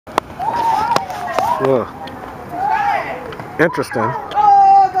Well, interesting.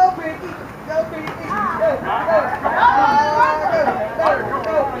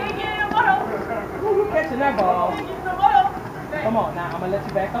 Catching that ball. Come on now, I'm gonna let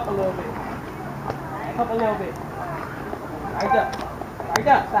you back up a little bit. Back up a little bit. Right up. Right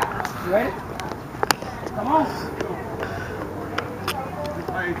up. Stop. You ready? Come on.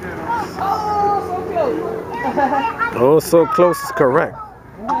 Oh, so close. Oh, so close is correct.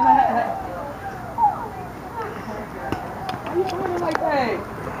 Why you running like that?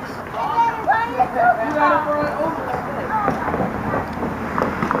 You gotta run over.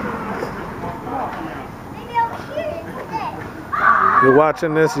 You're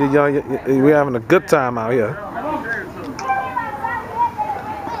watching this, we're having a good time out here.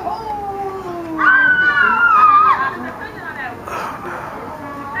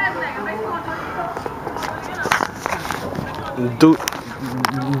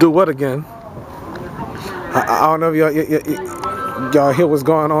 Do what again? I don't know if y'all hear what's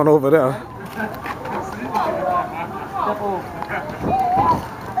going on over there.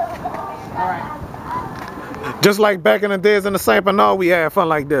 Just like back in the days in the St. Bernard, we had fun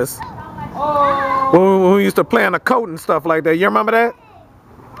like this. When we used to play in the coat and stuff like that. You remember that?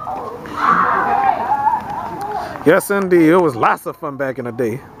 Yes, indeed. It was lots of fun back in the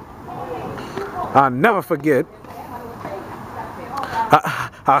day. I'll never forget.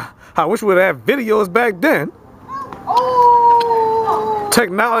 I wish we'd have videos back then.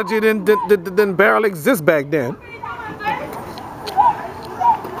 Technology didn't barely exist back then.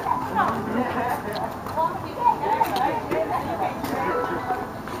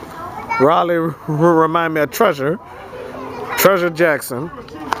 Raleigh remind me of Treasure Jackson.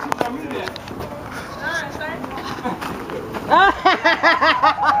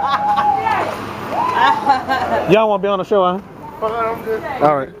 Y'all want to be on the show, huh?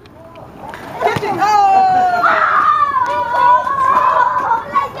 All right.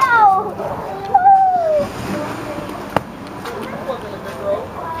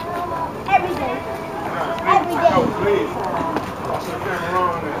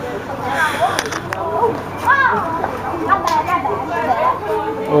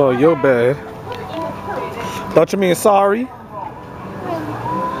 Oh, you're bad. Thought you mean sorry?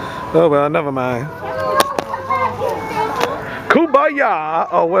 Oh well, never mind. Kumbaya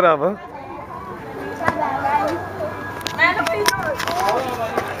or whatever.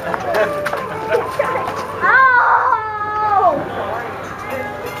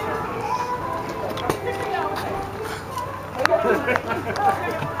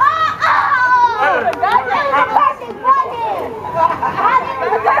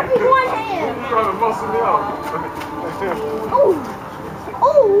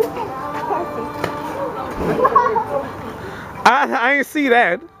 I ain't see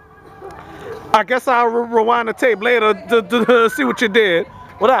that. I guess I'll rewind the tape later to see what you did.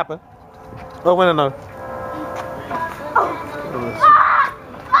 What happened? Oh, wait, no.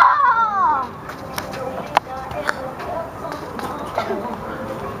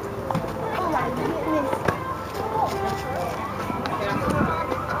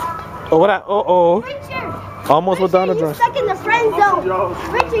 Oh, what? Uh-oh. Almost with Donna Dress. You stuck in the friend zone.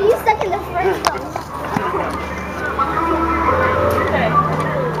 Richard, you stuck in the friend zone.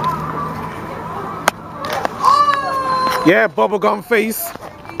 Yeah, bubblegum face.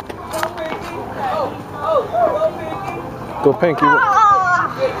 Go Pinky.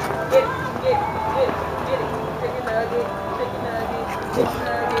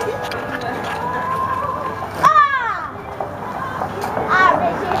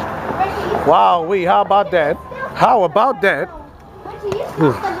 Wow, how about that? How about that?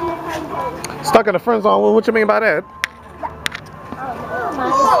 Stuck in the friend zone? What you mean by that?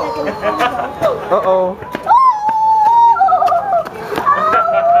 Uh-oh.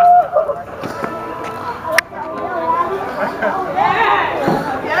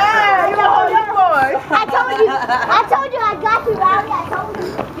 I told you I got you, Rowdy. I told you.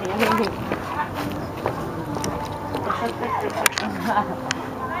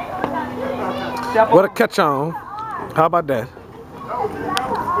 What a catch on. How about that?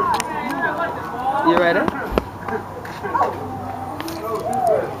 You ready?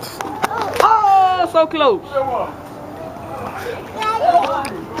 Oh, so close.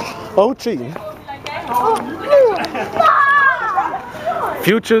 Oh, cheating.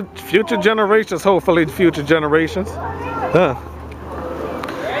 Future generations, hopefully future generations. Huh.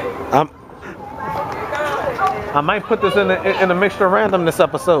 I might put this in a mixture of randomness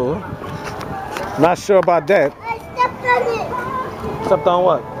episode. Not sure about that. I stepped on it. Stepped on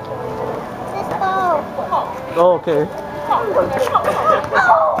what? This ball. Oh, okay. Oh,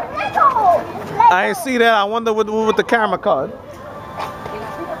 let go. I ain't see that. I wonder what the camera caught.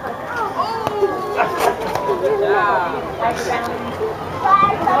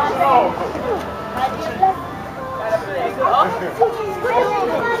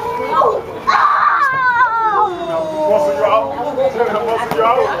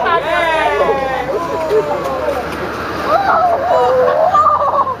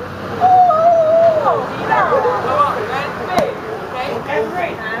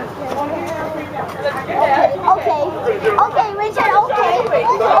 Okay, Richard, okay.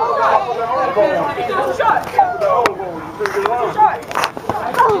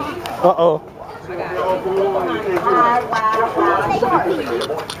 Uh-oh.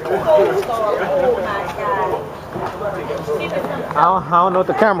 I don't know what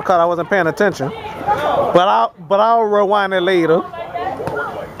the camera caught. I wasn't paying attention. But I'll rewind it later.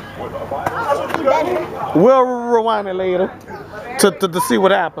 We'll rewind it later to see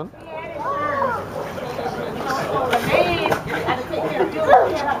what happened.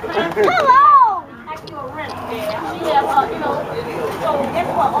 Hello!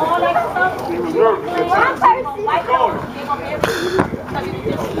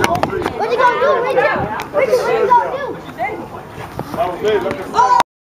 What you gonna do, Richard? Richard, what you gonna do? Oh,